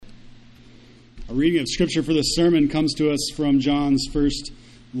A reading of Scripture for this sermon comes to us from John's first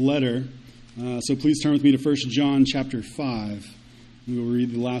letter. So please turn with me to 1 John chapter 5. We will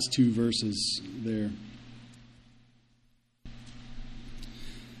read the last two verses there.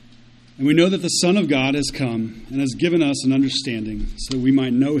 And we know that the Son of God has come and has given us an understanding so that we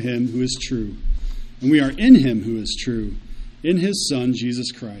might know him who is true. And we are in him who is true, in his Son,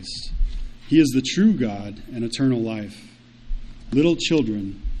 Jesus Christ. He is the true God and eternal life. Little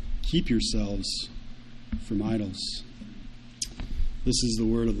children, keep yourselves from idols. This is the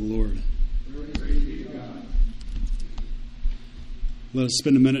word of the Lord. Let us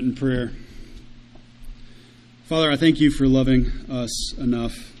spend a minute in prayer. Father, I thank you for loving us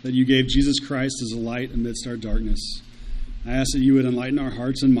enough that you gave Jesus Christ as a light amidst our darkness. I ask that you would enlighten our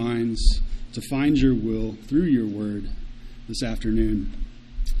hearts and minds to find your will through your word this afternoon.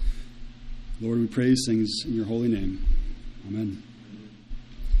 Lord, we pray these things in your holy name. Amen.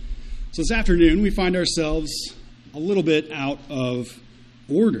 So this afternoon, we find ourselves a little bit out of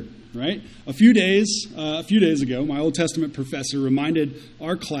order, right? A few days ago, my Old Testament professor reminded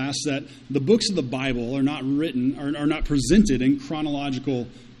our class that the books of the Bible are not presented in chronological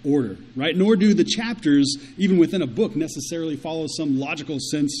order, right? Nor do the chapters, even within a book, necessarily follow some logical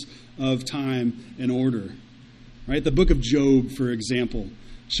sense of time and order, right? The book of Job, for example,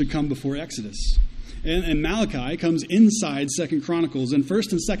 should come before Exodus. And Malachi comes inside 2 Chronicles, and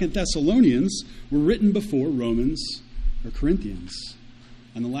 1st and 2nd Thessalonians were written before Romans or Corinthians.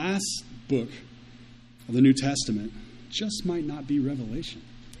 And the last book of the New Testament just might not be Revelation.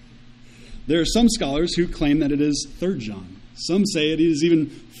 There are some scholars who claim that it is 3rd John. Some say it is even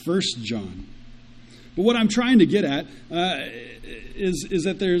 1st John. But what I'm trying to get at is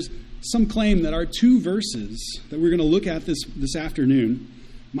that there's some claim that our two verses that we're going to look at this afternoon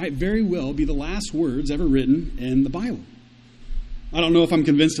might very well be the last words ever written in the Bible. I don't know if I'm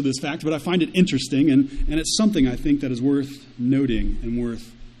convinced of this fact, but I find it interesting, and it's something I think that is worth noting and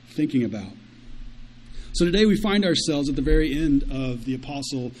worth thinking about. So today we find ourselves at the very end of the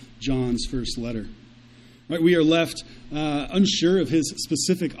Apostle John's first letter. Right, we are left unsure of his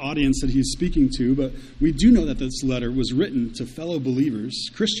specific audience that he's speaking to, but we do know that this letter was written to fellow believers,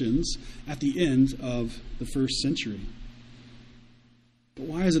 Christians, at the end of the first century. But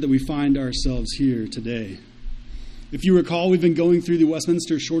why is it that we find ourselves here today? If you recall, we've been going through the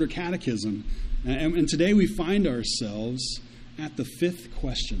Westminster Shorter Catechism, and today we find ourselves at the 5th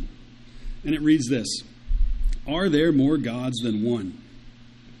question. And it reads this: Are there more gods than one?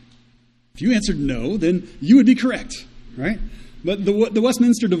 If you answered no, then you would be correct, right? But the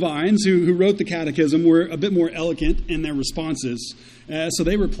Westminster divines who wrote the Catechism were a bit more eloquent in their responses. So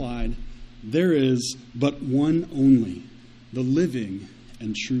they replied, there is but one only, the living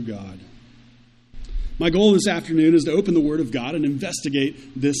and true God. My goal this afternoon is to open the Word of God and investigate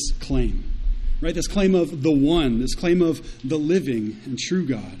this claim, right? This claim of the one, this claim of the living and true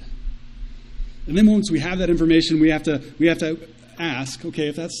God. And then once we have that information, we have to ask, okay,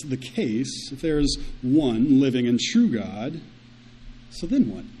 if that's the case, if there is one living and true God, so then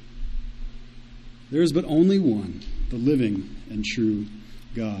what? There is but only one, the living and true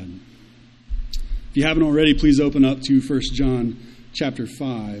God. If you haven't already, please open up to 1 John chapter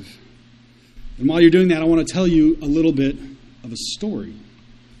 5. And while you're doing that, I want to tell you a little bit of a story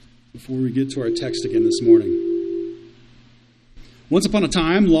before we get to our text again this morning. Once upon a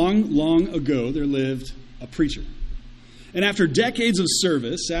time, long, long ago, there lived a preacher. And after decades of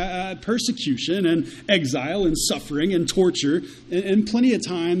service, persecution and exile and suffering and torture, and plenty of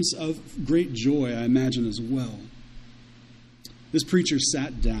times of great joy, I imagine, as well, this preacher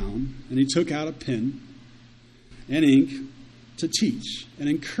sat down and he took out a pen and ink to teach and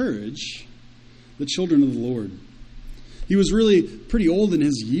encourage the children of the Lord. He was really pretty old in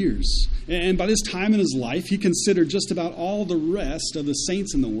his years, and by this time in his life, he considered just about all the rest of the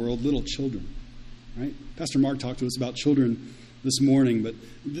saints in the world little children. Right? Pastor Mark talked to us about children this morning, but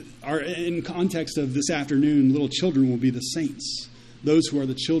in context of this afternoon, little children will be the saints, those who are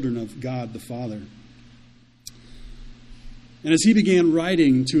the children of God the Father. And as he began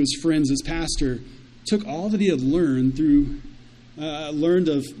writing to his friends, his pastor took all that he had learned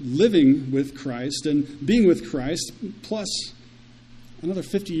of living with Christ and being with Christ, plus another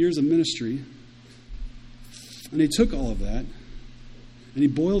 50 years of ministry, and he took all of that and he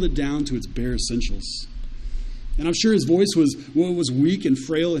boiled it down to its bare essentials. And I'm sure his voice was weak and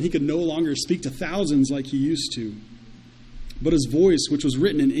frail, and he could no longer speak to thousands like he used to. But his voice, which was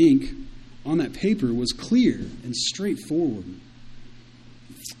written in ink on that paper, was clear and straightforward.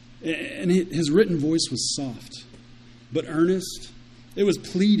 And his written voice was soft, but earnest. It was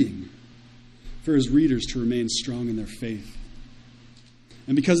pleading for his readers to remain strong in their faith.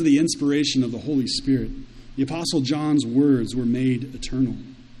 And because of the inspiration of the Holy Spirit, the Apostle John's words were made eternal.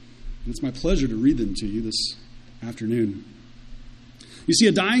 And it's my pleasure to read them to you this afternoon. You see,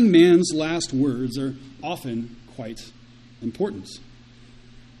 a dying man's last words are often quite important.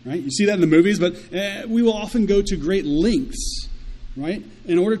 Right? You see that in the movies, but we will often go to great lengths, right,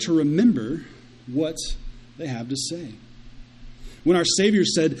 in order to remember what they have to say. When our Savior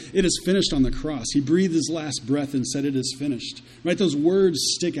said, "It is finished" on the cross, he breathed his last breath and said, "It is finished." Right? Those words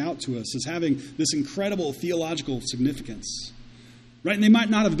stick out to us as having this incredible theological significance. Right? And they might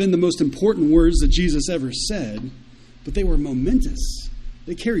not have been the most important words that Jesus ever said, but they were momentous.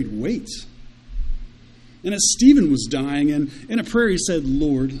 They carried weight. And as Stephen was dying, and in a prayer he said,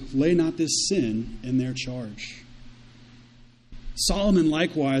 "Lord, lay not this sin in their charge." Solomon,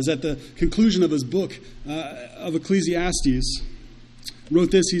 likewise, at the conclusion of his book of Ecclesiastes,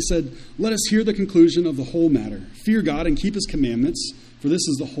 wrote this. He said, "Let us hear the conclusion of the whole matter. Fear God and keep his commandments, for this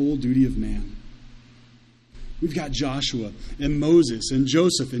is the whole duty of man." We've got Joshua and Moses and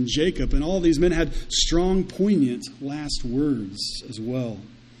Joseph and Jacob, and all these men had strong, poignant last words as well.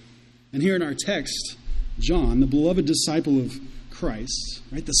 And here in our text, John, the beloved disciple of Christ,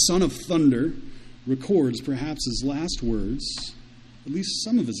 right, the son of thunder, records perhaps his last words, at least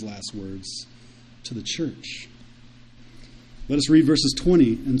some of his last words, to the church. Let us read verses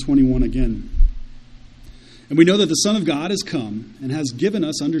 20 and 21 again. "And we know that the Son of God has come and has given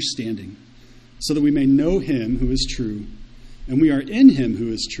us understanding, so that we may know him who is true. And we are in him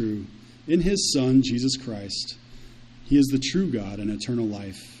who is true, in his Son, Jesus Christ. He is the true God and eternal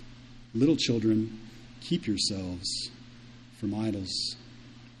life. Little children, keep yourselves from idols."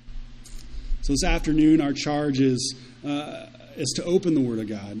 So this afternoon, our charge is to open the Word of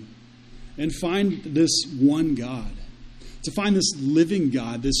God and find this one God, to find this living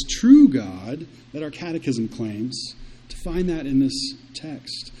God, this true God that our catechism claims, to find that in this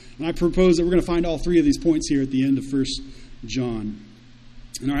text. And I propose that we're going to find all three of these points here at the end of 1 John.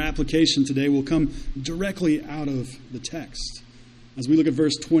 And our application today will come directly out of the text as we look at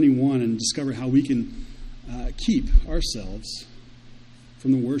verse 21 and discover how we can keep ourselves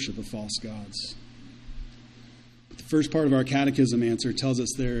from the worship of false gods. The first part of our catechism answer tells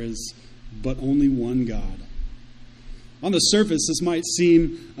us there is but only one God. On the surface, this might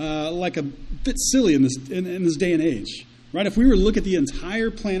seem like a bit silly in this day and age. Right? If we were to look at the entire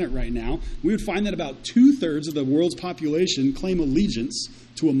planet right now, we would find that about 2/3 of the world's population claim allegiance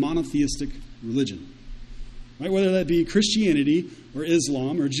to a monotheistic religion. Right? Whether that be Christianity or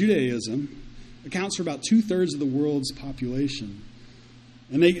Islam or Judaism, accounts for about 2/3 of the world's population.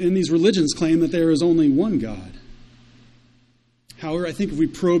 And these religions claim that there is only one God. However, I think if we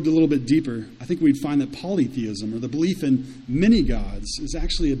probed a little bit deeper, I think we'd find that polytheism, or the belief in many gods, is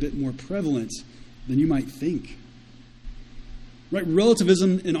actually a bit more prevalent than you might think. Right?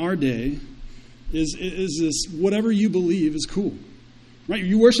 Relativism in our day is this whatever you believe is cool. Right?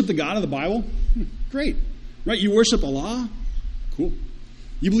 You worship the God of the Bible? Great. Right? You worship Allah? Cool.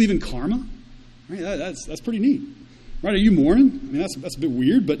 You believe in karma? Right? That's pretty neat. Right? Are you Mormon? I mean, that's a bit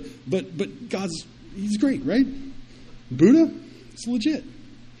weird, but He's great, right? Buddha? It's legit.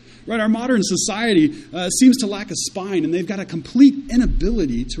 Right? Our modern society seems to lack a spine, and they've got a complete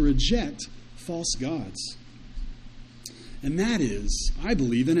inability to reject false gods. And that is, I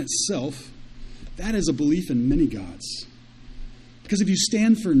believe, in itself, that is a belief in many gods. Because if you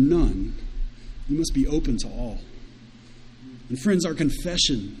stand for none, you must be open to all. And friends, our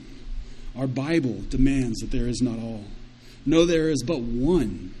confession, our Bible demands that there is not all. No, there is but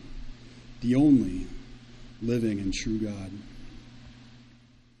one, the only living and true God.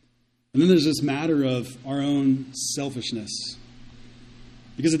 And then there's this matter of our own selfishness.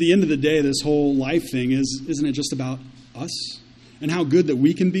 Because at the end of the day, this whole life thing isn't it just about us and how good that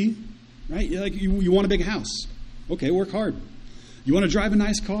we can be? Right? Like you want a big house. Okay, work hard. You want to drive a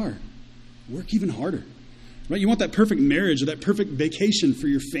nice car. Work even harder. Right? You want that perfect marriage or that perfect vacation for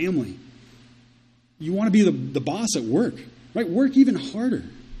your family. You want to be the boss at work. Right? Work even harder.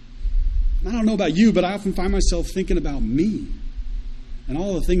 I don't know about you, but I often find myself thinking about me and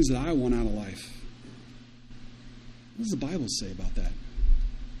all the things that I want out of life. What does the Bible say about that?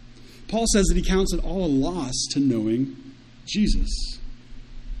 Paul says that he counts it all a loss to knowing Jesus.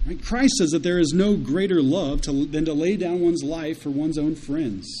 Right? Christ says that there is no greater love than to lay down one's life for one's own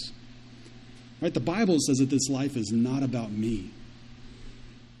friends. Right? The Bible says that this life is not about me.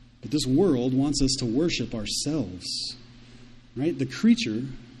 But this world wants us to worship ourselves. Right? The creature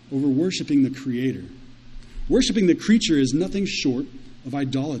over worshiping the Creator. Worshiping the creature is nothing short of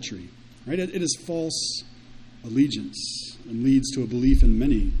idolatry. Right? It is false allegiance and leads to a belief in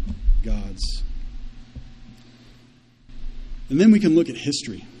many gods. And then we can look at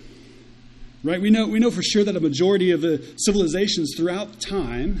history. Right? We know for sure that a majority of the civilizations throughout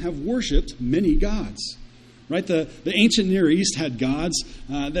time have worshipped many gods. Right? The ancient Near East had gods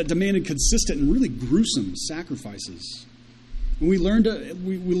that demanded consistent and really gruesome sacrifices. And we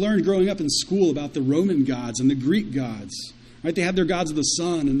learned growing up in school about the Roman gods and the Greek gods. Right? They had their gods of the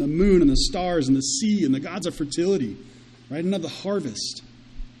sun and the moon and the stars and the sea and the gods of fertility, right? And of the harvest.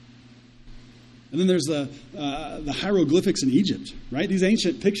 And then there's the hieroglyphics in Egypt, right? These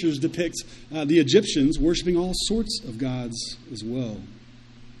ancient pictures depict the Egyptians worshiping all sorts of gods as well.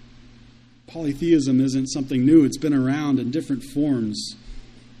 Polytheism isn't something new. It's been around in different forms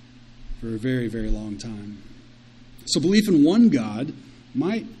for a very, very long time. So belief in one God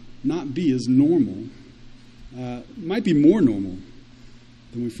might not be as normal, might be more normal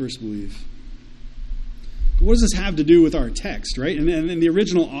than we first believe. What does this have to do with our text, right? And the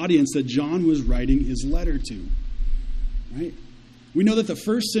original audience that John was writing his letter to, right? We know that the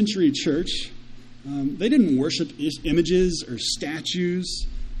first century church, they didn't worship images or statues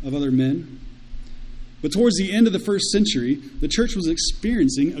of other men. But towards the end of the first century, the church was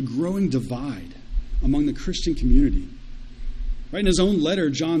experiencing a growing divide among the Christian community. Right? In his own letter,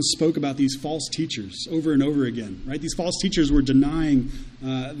 John spoke about these false teachers over and over again. Right? These false teachers were denying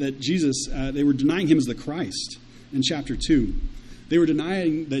that Jesus, they were denying him as the Christ in chapter 2. They were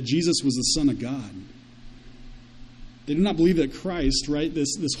denying that Jesus was the Son of God. They did not believe that Christ, right,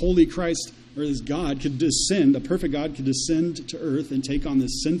 this holy Christ, or this God could descend, a perfect God could descend to earth and take on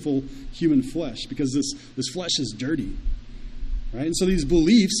this sinful human flesh, because this flesh is dirty. Right? And so these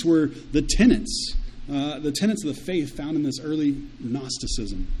beliefs were the tenets of the faith found in this early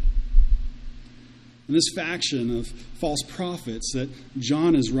Gnosticism. And this faction of false prophets that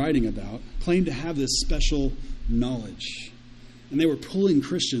John is writing about claimed to have this special knowledge. And they were pulling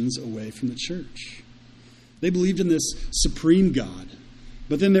Christians away from the church. They believed in this supreme God.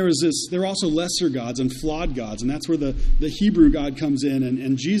 But then there were also lesser gods and flawed gods. And that's where the Hebrew God comes in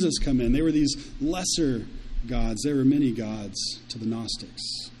and Jesus come in. They were these lesser gods. There were many gods to the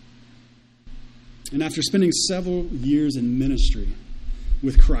Gnostics. And after spending several years in ministry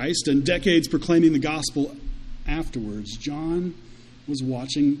with Christ and decades proclaiming the gospel afterwards, John was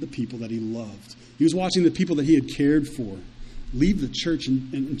watching the people that he loved. He was watching the people that he had cared for leave the church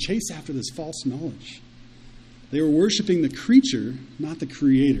and chase after this false knowledge. They were worshiping the creature, not the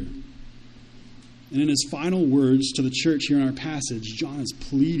creator. And in his final words to the church here in our passage, John is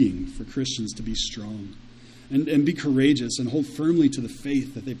pleading for Christians to be strong and be courageous and hold firmly to the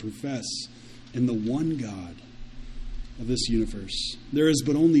faith that they profess in the one God of this universe. There is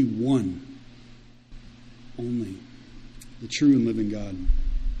but only one, only the true and living God.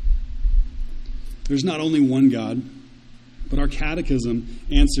 There's not only one God, but our catechism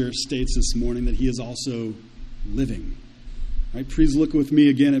answer states this morning that he is also living. Right? Please look with me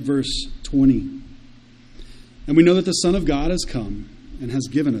again at verse 20. And we know that the Son of God has come and has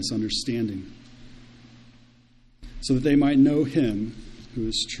given us understanding, so that they might know him who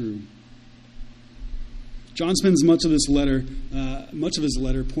is true. John spends much of his letter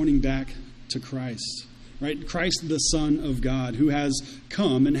pointing back to Christ. Right? Christ, the Son of God, who has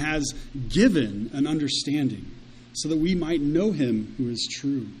come and has given an understanding so that we might know him who is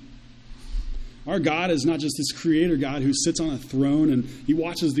true. Our God is not just this creator God who sits on a throne and he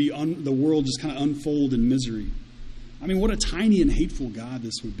watches the world just kind of unfold in misery. I mean, what a tiny and hateful God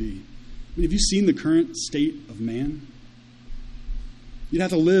this would be. I mean, have you seen the current state of man? You'd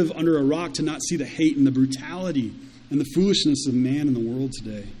have to live under a rock to not see the hate and the brutality and the foolishness of man in the world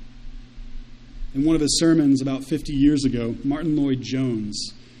today. In one of his sermons about 50 years ago, Martin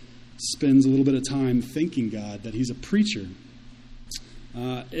Lloyd-Jones spends a little bit of time thanking God that he's a preacher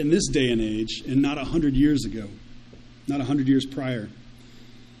in this day and age and not 100 years ago, not 100 years prior.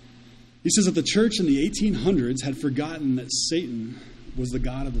 He says that the church in the 1800s had forgotten that Satan was the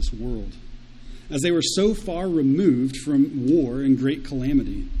god of this world, as they were so far removed from war and great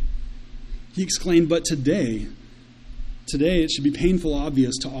calamity. He exclaimed, but today it should be painful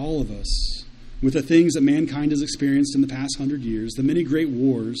obvious to all of us, with the things that mankind has experienced in the past 100 years, the many great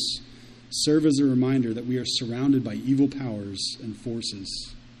wars serve as a reminder that we are surrounded by evil powers and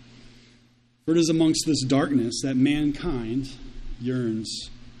forces. For it is amongst this darkness that mankind yearns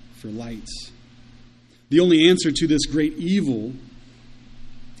for light. The only answer to this great evil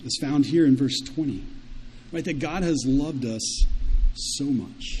is found here in verse 20. Right, that God has loved us so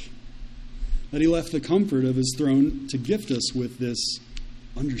much that he left the comfort of his throne to gift us with this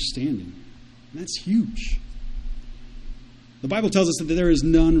understanding. And that's huge. The Bible tells us that there is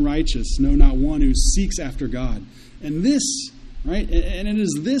none righteous, no, not one, who seeks after God. And this, right, and it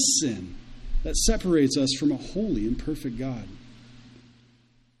is this sin that separates us from a holy and perfect God.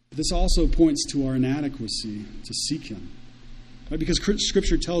 this also points to our inadequacy to seek him. Right? Because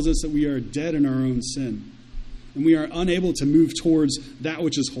Scripture tells us that we are dead in our own sin, and we are unable to move towards that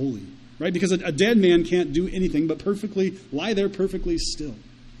which is holy. Right? Because a dead man can't do anything but perfectly lie there perfectly still,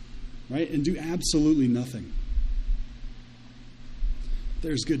 right? And do absolutely nothing.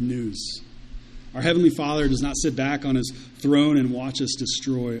 There's good news. Our Heavenly Father does not sit back on his throne and watch us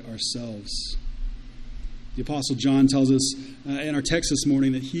destroy ourselves. The Apostle John tells us in our text this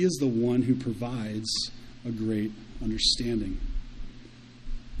morning that he is the one who provides a great understanding.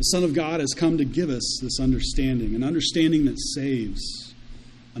 The Son of God has come to give us this understanding, an understanding that saves,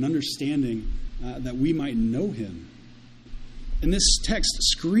 an understanding that we might know him. And this text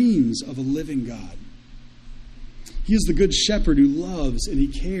screams of a living God. He is the good shepherd who loves and he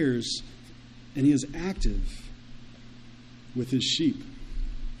cares, and he is active with his sheep.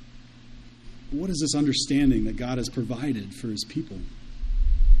 What is this understanding that God has provided for his people?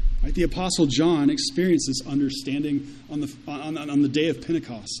 Right? The Apostle John experienced this understanding on the day of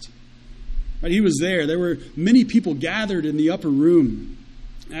Pentecost. Right? He was there. There were many people gathered in the upper room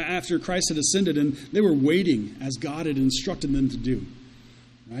after Christ had ascended, and they were waiting as God had instructed them to do.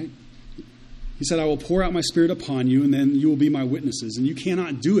 Right? He said, I will pour out my Spirit upon you, and then you will be my witnesses. And you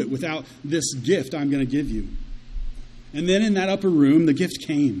cannot do it without this gift I'm going to give you. And then in that upper room, the gift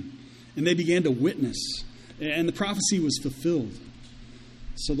came. And they began to witness. And the prophecy was fulfilled.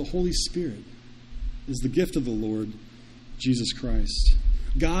 So the Holy Spirit is the gift of the Lord Jesus Christ.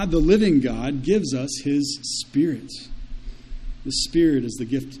 God, the living God, gives us his Spirit. The Spirit is the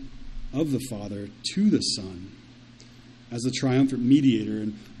gift of the Father to the Son as the triumphant mediator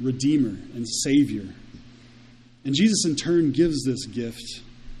and redeemer and savior. And Jesus in turn gives this gift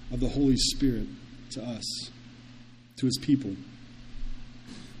of the Holy Spirit to us, to his people.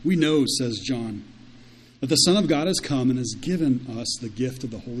 We know, says John, that the Son of God has come and has given us the gift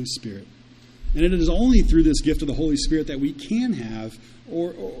of the Holy Spirit. And it is only through this gift of the Holy Spirit that we can have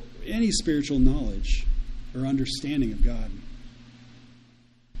or any spiritual knowledge or understanding of God.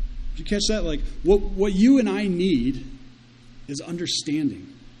 Did you catch that? Like, what you and I need is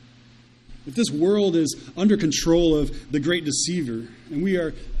understanding. If this world is under control of the great deceiver, and we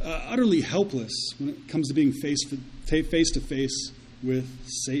are utterly helpless when it comes to being face to face with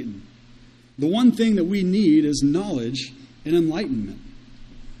Satan, the one thing that we need is knowledge and enlightenment.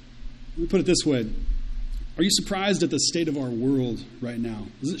 Let me put it this way. Are you surprised at the state of our world right now?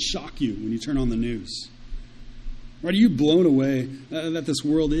 Does it shock you when you turn on the news? Right? Are you blown away that this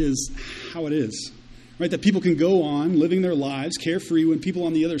world is how it is? Right? That people can go on living their lives carefree when people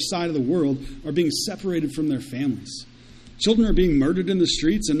on the other side of the world are being separated from their families. Children are being murdered in the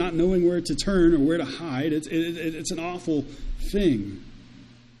streets and not knowing where to turn or where to hide. It's an awful thing.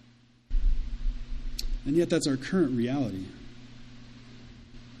 And yet that's our current reality.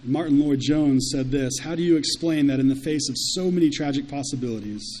 Martin Lloyd-Jones said this: how do you explain that in the face of so many tragic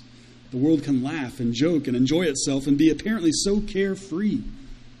possibilities, the world can laugh and joke and enjoy itself and be apparently so carefree?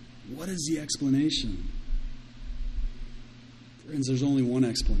 What is the explanation? Friends, there's only one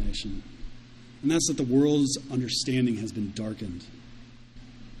explanation. And that's that the world's understanding has been darkened.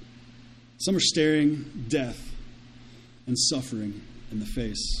 Some are staring death and suffering in the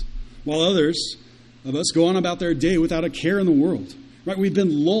face, while others of us go on about their day without a care in the world. Right? We've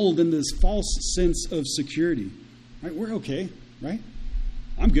been lulled in this false sense of security. Right? We're okay, right?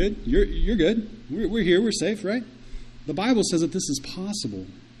 I'm good. You're good. We're here. We're safe, right? The Bible says that this is possible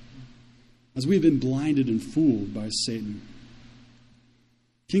as we've been blinded and fooled by Satan.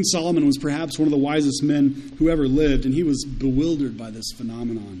 King Solomon was perhaps one of the wisest men who ever lived, and he was bewildered by this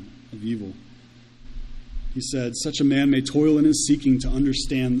phenomenon of evil. He said, such a man may toil in his seeking to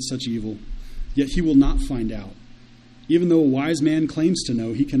understand such evil, yet he will not find out. Even though a wise man claims to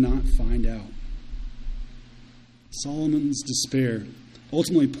know, he cannot find out. Solomon's despair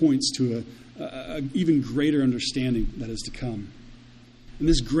ultimately points to an even greater understanding that is to come. And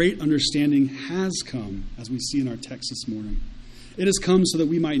this great understanding has come, as we see in our text this morning. It has come so that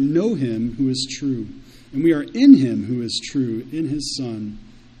we might know him who is true. And we are in him who is true, in his Son,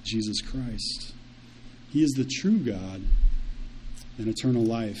 Jesus Christ. He is the true God and eternal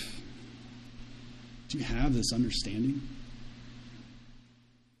life. Do you have this understanding?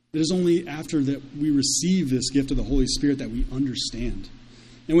 It is only after that we receive this gift of the Holy Spirit that we understand.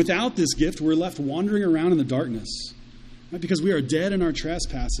 And without this gift, we're left wandering around in the darkness. Right? Because we are dead in our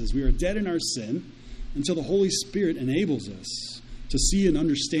trespasses. We are dead in our sin until the Holy Spirit enables us to see and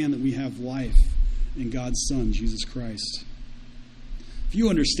understand that we have life in God's Son, Jesus Christ. If you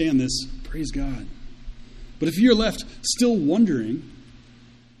understand this, praise God. But if you're left still wondering,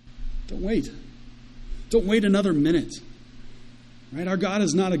 don't wait. Don't wait another minute. Right? Our God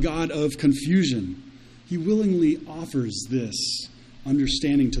is not a God of confusion. He willingly offers this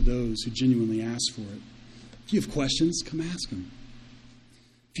understanding to those who genuinely ask for it. If you have questions, come ask him.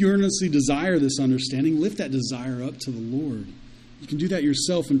 If you earnestly desire this understanding, lift that desire up to the Lord. You can do that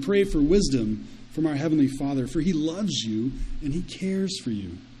yourself and pray for wisdom from our Heavenly Father, for he loves you and he cares for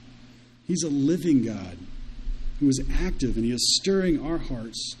you. He's a living God who is active, and he is stirring our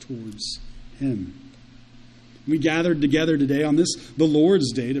hearts towards him. We gathered together today on this, the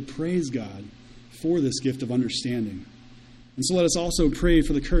Lord's Day, to praise God for this gift of understanding. And so let us also pray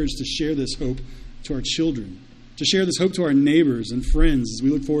for the courage to share this hope to our children, to share this hope to our neighbors and friends as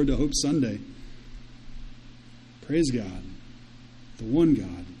we look forward to Hope Sunday. Praise God, the one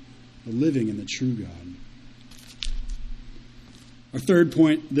God, the living and the true God. Our third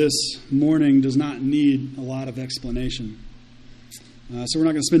point this morning does not need a lot of explanation. So we're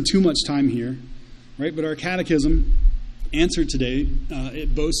not going to spend too much time here, right? But our catechism answer today,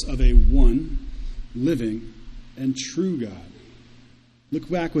 it boasts of a one, living, and true God. Look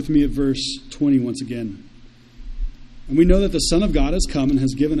back with me at verse 20 once again. And we know that the Son of God has come and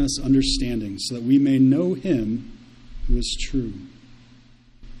has given us understanding, so that we may know him who is true.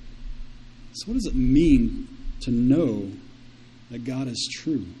 So what does it mean to know that God is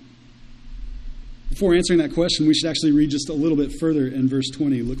true? Before answering that question, we should actually read just a little bit further in verse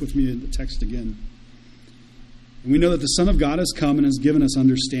 20. Look with me at the text again. And we know that the Son of God has come and has given us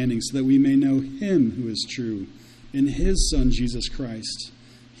understanding, so that we may know him who is true, in his Son, Jesus Christ.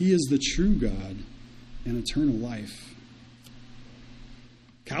 He is the true God and eternal life.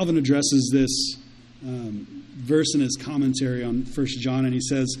 Calvin addresses this verse in his commentary on 1 John, and he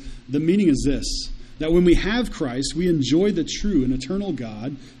says, the meaning is this, that when we have Christ, we enjoy the true and eternal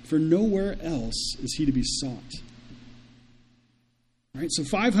God, for nowhere else is he to be sought. All right, so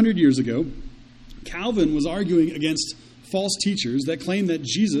 500 years ago, Calvin was arguing against false teachers that claimed that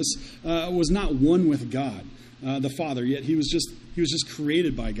Jesus was not one with God, the Father, yet he was just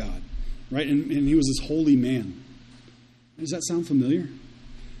created by God, right? And he was this holy man. Does that sound familiar?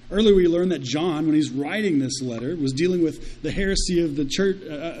 Earlier we learned that John, when he's writing this letter, was dealing with the heresy of the church,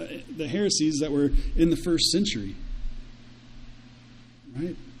 the heresies that were in the first century.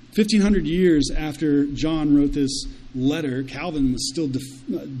 Right? 1,500 years after John wrote this letter, Calvin was still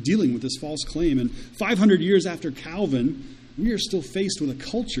dealing with this false claim. And 500 years after Calvin, we are still faced with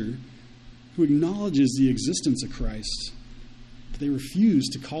a culture who acknowledges the existence of Christ, but they refuse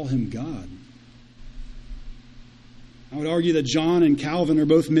to call him God. I would argue that John and Calvin are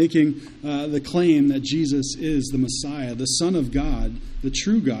both making the claim that Jesus is the Messiah, the Son of God, the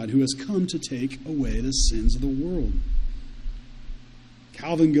true God, who has come to take away the sins of the world.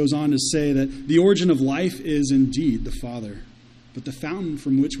 Calvin goes on to say that the origin of life is indeed the Father, but the fountain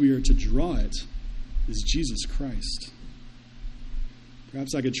from which we are to draw it is Jesus Christ.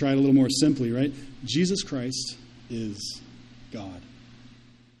 Perhaps I could try it a little more simply, right? Jesus Christ is God.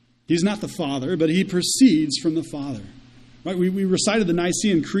 He's not the Father, but he proceeds from the Father. Right? We recited the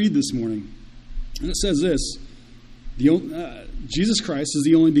Nicene Creed this morning, and it says this, Jesus Christ is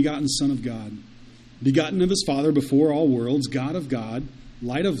the only begotten Son of God, begotten of his Father before all worlds, God of God,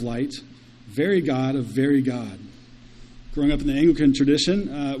 light of light, very God of very God. Growing up in the Anglican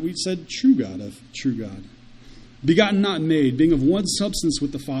tradition, we said true God of true God. Begotten, not made, being of one substance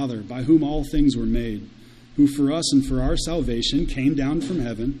with the Father, by whom all things were made, who for us and for our salvation came down from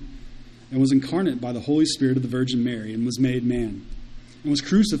heaven, and was incarnate by the Holy Spirit of the Virgin Mary, and was made man, and was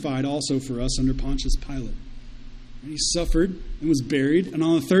crucified also for us under Pontius Pilate. And he suffered and was buried, and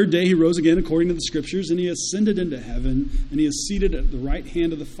on the third day he rose again according to the Scriptures, and he ascended into heaven, and he is seated at the right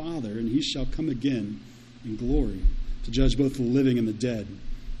hand of the Father, and he shall come again in glory to judge both the living and the dead,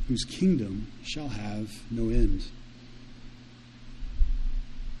 whose kingdom shall have no end.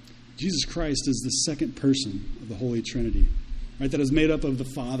 Jesus Christ is the second person of the Holy Trinity, right? That is made up of the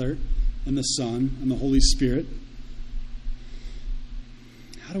Father and the Son and the Holy Spirit.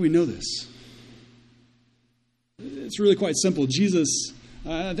 How do we know this? It's really quite simple. Jesus,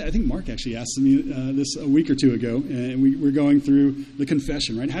 I think Mark actually asked me this a week or two ago, and we were going through the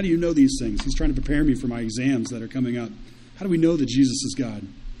confession, right? How do you know these things? He's trying to prepare me for my exams that are coming up. How do we know that Jesus is God?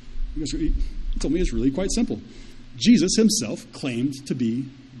 He told me it's really quite simple. Jesus himself claimed to be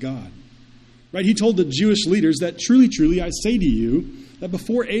God. Right? He told the Jewish leaders that truly, truly, I say to you, that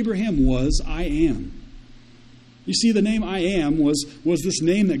before Abraham was, I am. You see, the name I am was this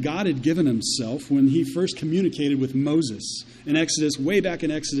name that God had given himself when he first communicated with Moses in Exodus, way back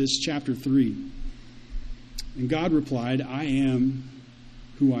in Exodus chapter 3. And God replied, I am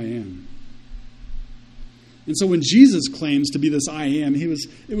who I am. And so when Jesus claims to be this I am, it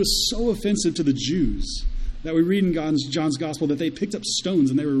was so offensive to the Jews that we read in John's gospel that they picked up stones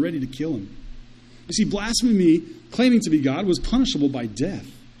and they were ready to kill him. You see, blasphemy, claiming to be God, was punishable by death.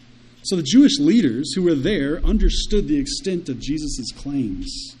 So the Jewish leaders who were there understood the extent of Jesus'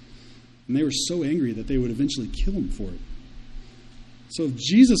 claims. And they were so angry that they would eventually kill him for it. So if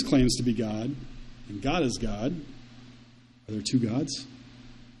Jesus claims to be God, and God is God, are there two gods?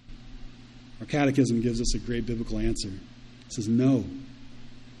 Our catechism gives us a great biblical answer. It says, no.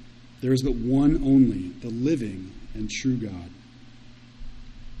 There is but one only, the living and true God.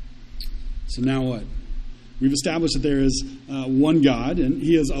 So now what? We've established that there is one God, and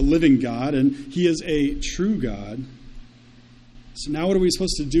he is a living God, and he is a true God. So now what are we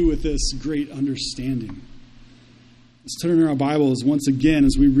supposed to do with this great understanding? Let's turn in our Bibles once again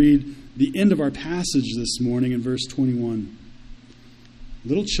as we read the end of our passage this morning in verse 21.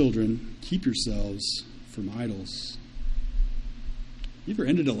 Little children, keep yourselves from idols. You ever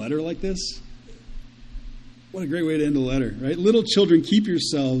ended a letter like this? What a great way to end a letter, right? Little children, keep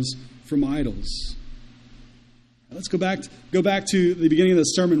yourselves from idols. Let's go back to the beginning of the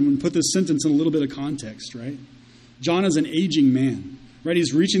sermon and put this sentence in a little bit of context, right? John is an aging man, right?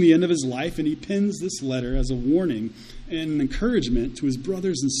 He's reaching the end of his life, and he pens this letter as a warning and an encouragement to his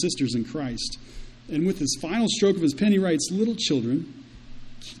brothers and sisters in Christ. And with his final stroke of his pen, he writes, little children,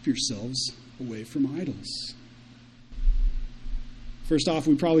 keep yourselves away from idols. First off,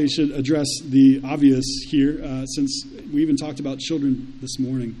 we probably should address the obvious here, since we even talked about children this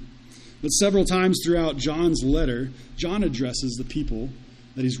morning. But several times throughout John's letter, John addresses the people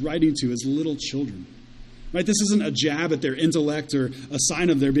that he's writing to as little children. Right? This isn't a jab at their intellect or a sign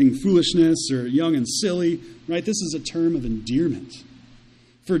of their being foolishness or young and silly. Right? This is a term of endearment.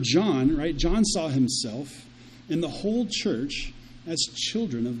 For John, right, John saw himself and the whole church as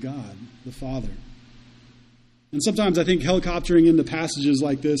children of God, the Father. And sometimes I think helicoptering into passages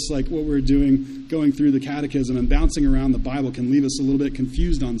like this, like what we're doing, going through the catechism and bouncing around the Bible, can leave us a little bit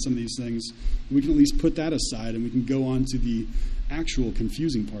confused on some of these things. We can at least put that aside and we can go on to the actual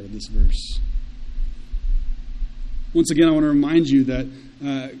confusing part of this verse. Once again, I want to remind you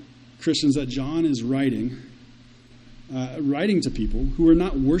that Christians, that John is writing to people who are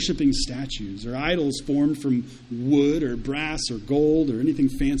not worshiping statues or idols formed from wood or brass or gold or anything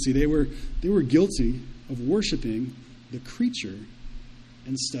fancy. They were guilty of worshiping the creature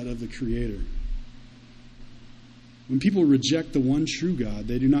instead of the Creator. When people reject the one true God,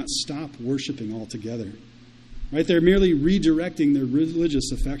 they do not stop worshiping altogether. Right? They're merely redirecting their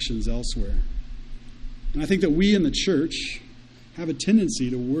religious affections elsewhere. And I think that we in the church have a tendency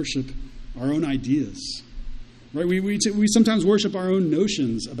to worship our own ideas. Right? We sometimes worship our own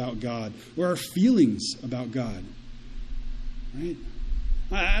notions about God or our feelings about God. Right?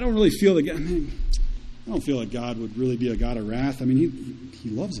 I don't really feel that I don't feel like God would really be a God of wrath. I mean, he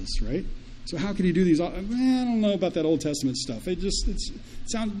loves us, right? So how could he do these? I don't know about that Old Testament stuff. We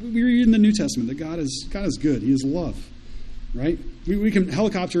read in the New Testament that God is good. He is love, right? We can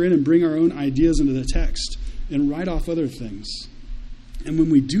helicopter in and bring our own ideas into the text and write off other things. And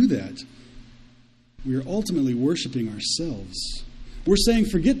when we do that, we are ultimately worshiping ourselves. We're saying,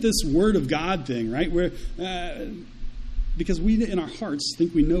 forget this word of God thing, right? Because we in our hearts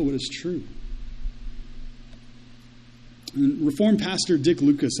think we know what is true. And Reformed pastor Dick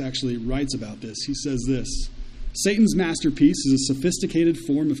Lucas actually writes about this. He says this: Satan's masterpiece is a sophisticated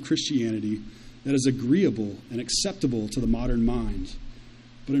form of Christianity that is agreeable and acceptable to the modern mind,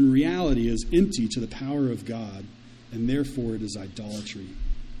 but in reality is empty to the power of God, and therefore it is idolatry.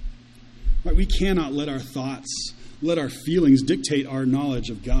 Right? We cannot let our thoughts, let our feelings dictate our knowledge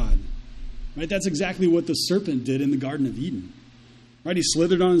of God. Right? That's exactly what the serpent did in the Garden of Eden. Right? He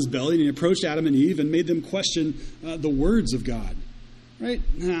slithered on his belly and he approached Adam and Eve and made them question the words of God. Right?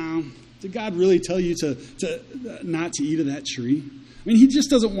 Now, did God really tell you to not to eat of that tree? I mean, he just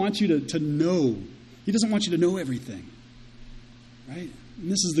doesn't want you to know. He doesn't want you to know everything. Right?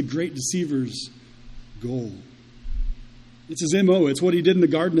 And this is the great deceiver's goal. It's his MO. It's what he did in the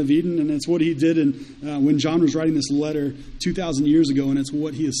Garden of Eden, and it's what he did when John was writing this letter 2,000 years ago, and it's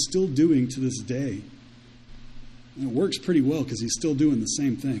what he is still doing to this day. And it works pretty well because he's still doing the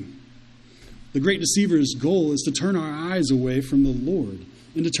same thing. The great deceiver's goal is to turn our eyes away from the Lord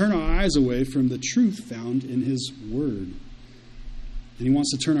and to turn our eyes away from the truth found in his word. And he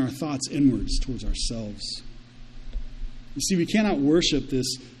wants to turn our thoughts inwards towards ourselves. You see, we cannot worship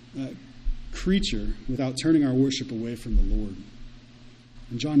this creature without turning our worship away from the Lord.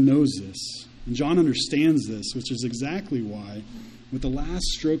 And John knows this. And John understands this, which is exactly why, with the last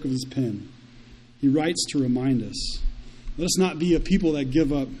stroke of his pen, he writes to remind us, let us not be a people that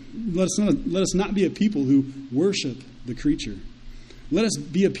give up. Let us not be a people who worship the creature. Let us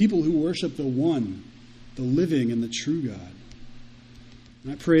be a people who worship the one the living and the true God.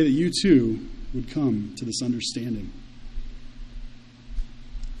 And I pray that you too would come to this understanding.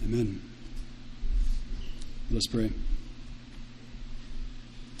 Amen. Let us pray.